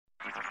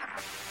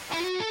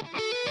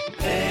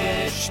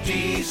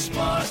HT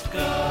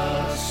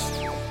Smartcast.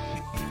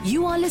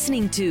 You are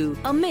listening to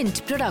a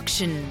Mint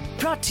production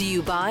brought to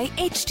you by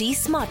HT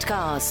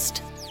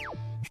Smartcast.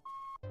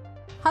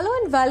 Hello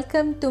and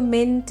welcome to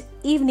Mint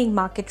Evening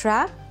Market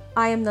Wrap.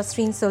 I am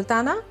Nasreen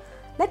Sultana.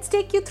 Let's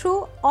take you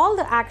through all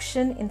the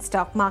action in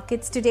stock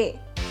markets today.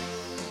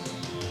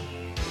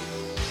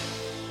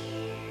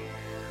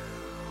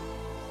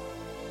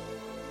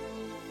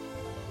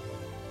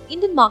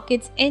 Indian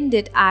markets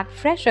ended at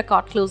fresh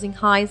record closing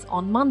highs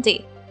on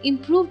Monday.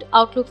 Improved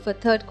outlook for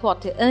third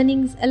quarter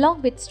earnings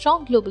along with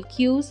strong global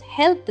cues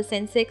helped the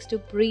Sensex to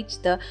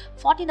breach the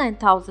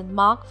 49,000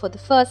 mark for the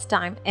first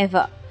time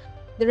ever.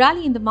 The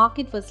rally in the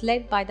market was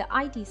led by the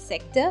IT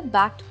sector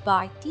backed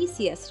by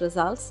TCS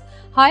results.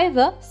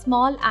 However,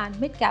 small and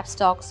mid-cap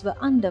stocks were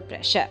under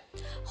pressure.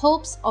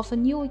 Hopes of a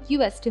new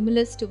US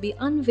stimulus to be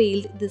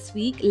unveiled this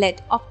week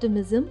led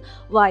optimism,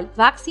 while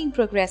vaccine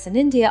progress in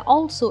India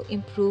also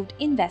improved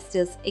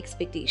investors'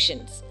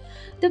 expectations.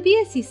 The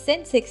BSE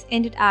Sensex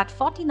ended at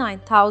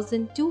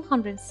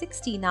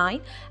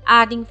 49,269,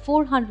 adding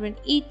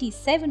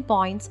 487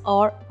 points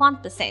or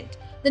 1%.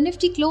 The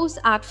Nifty closed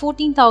at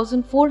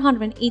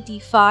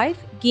 14,485,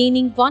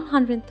 gaining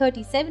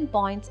 137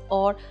 points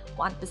or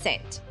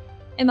 1%.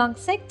 Among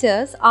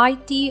sectors,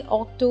 IT,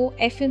 auto,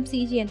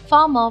 FMCG and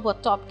pharma were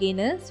top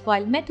gainers,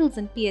 while metals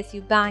and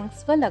PSU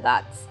banks were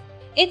laggards.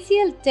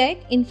 HCL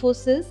Tech,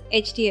 Infosys,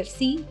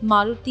 HDFC,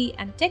 Maruti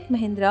and Tech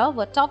Mahindra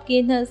were top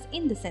gainers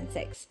in the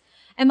Sensex.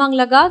 Among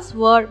laggards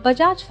were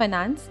Bajaj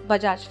Finance,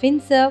 Bajaj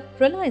Finserv,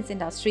 Reliance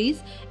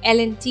Industries,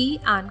 L&T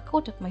and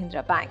Kotak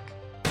Mahindra Bank.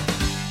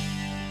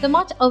 The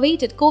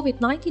much-awaited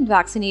COVID-19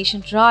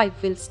 vaccination drive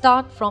will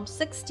start from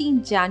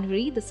 16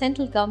 January, the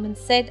central government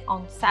said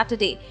on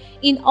Saturday.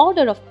 In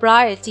order of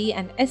priority,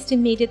 an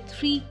estimated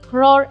 3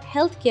 crore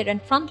healthcare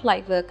and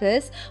frontline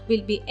workers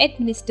will be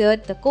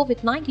administered the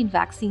COVID-19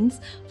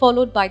 vaccines,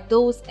 followed by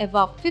those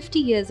above 50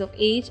 years of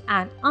age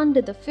and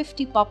under the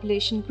 50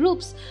 population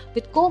groups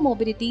with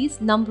comorbidities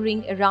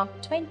numbering around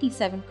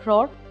 27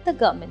 crore, the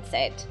government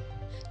said.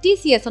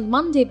 TCS on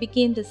Monday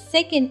became the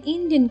second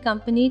Indian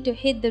company to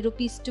hit the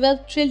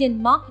 ₹12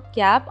 trillion market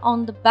cap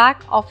on the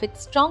back of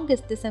its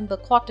strongest December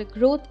quarter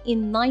growth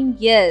in 9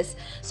 years.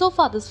 So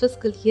far this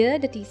fiscal year,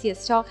 the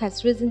TCS stock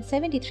has risen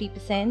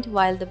 73%,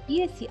 while the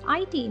BSE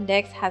IT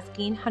index has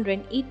gained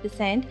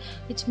 108%,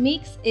 which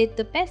makes it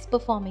the best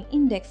performing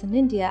index in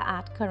India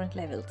at current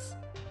levels.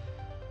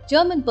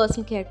 German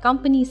personal care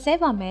company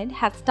Sevamed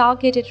has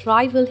targeted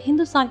rival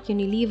Hindustan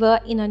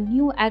Unilever in a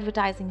new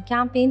advertising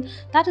campaign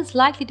that is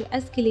likely to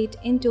escalate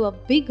into a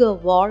bigger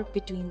war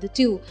between the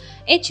two.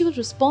 HUL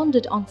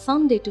responded on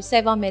Sunday to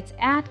Sevamed's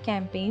ad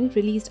campaign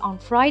released on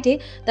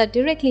Friday that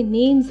directly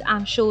names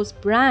and shows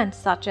brands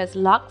such as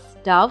Lux,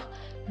 Dove,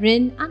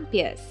 Rin and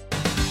Pearce.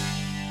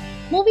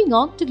 Moving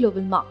on to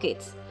global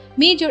markets.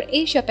 Major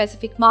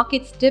Asia-Pacific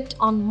markets dipped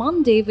on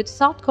Monday with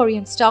South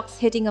Korean stocks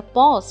hitting a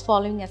pause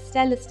following a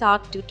stellar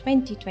start to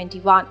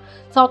 2021.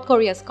 South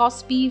Korea's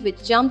Kospi,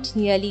 which jumped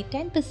nearly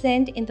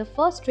 10% in the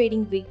first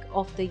trading week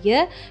of the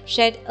year,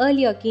 shed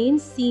earlier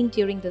gains seen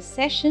during the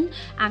session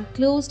and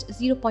closed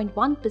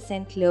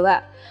 0.1%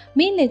 lower.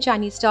 Mainland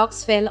Chinese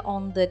stocks fell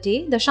on the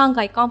day. The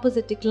Shanghai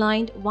Composite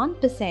declined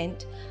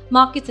 1%.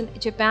 Markets in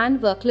Japan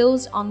were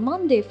closed on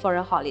Monday for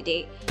a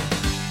holiday.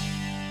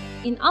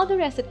 In other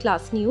asset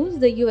class news,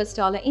 the US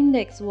dollar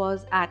index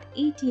was at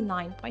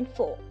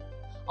 89.4.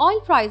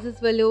 Oil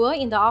prices were lower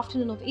in the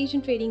afternoon of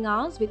Asian trading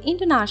hours, with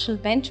international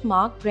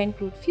benchmark Brent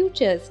crude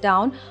futures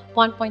down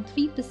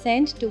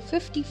 1.3% to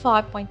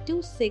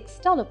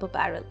 $55.26 per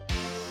barrel.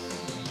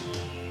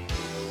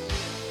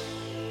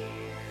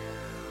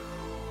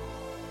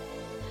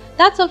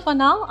 That's all for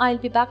now. I'll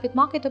be back with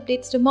market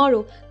updates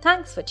tomorrow.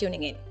 Thanks for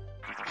tuning in.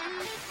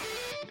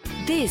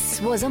 This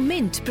was a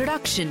Mint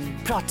production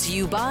brought to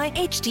you by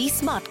HT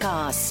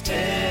Smartcast.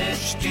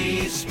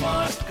 HT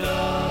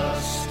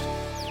Smartcast.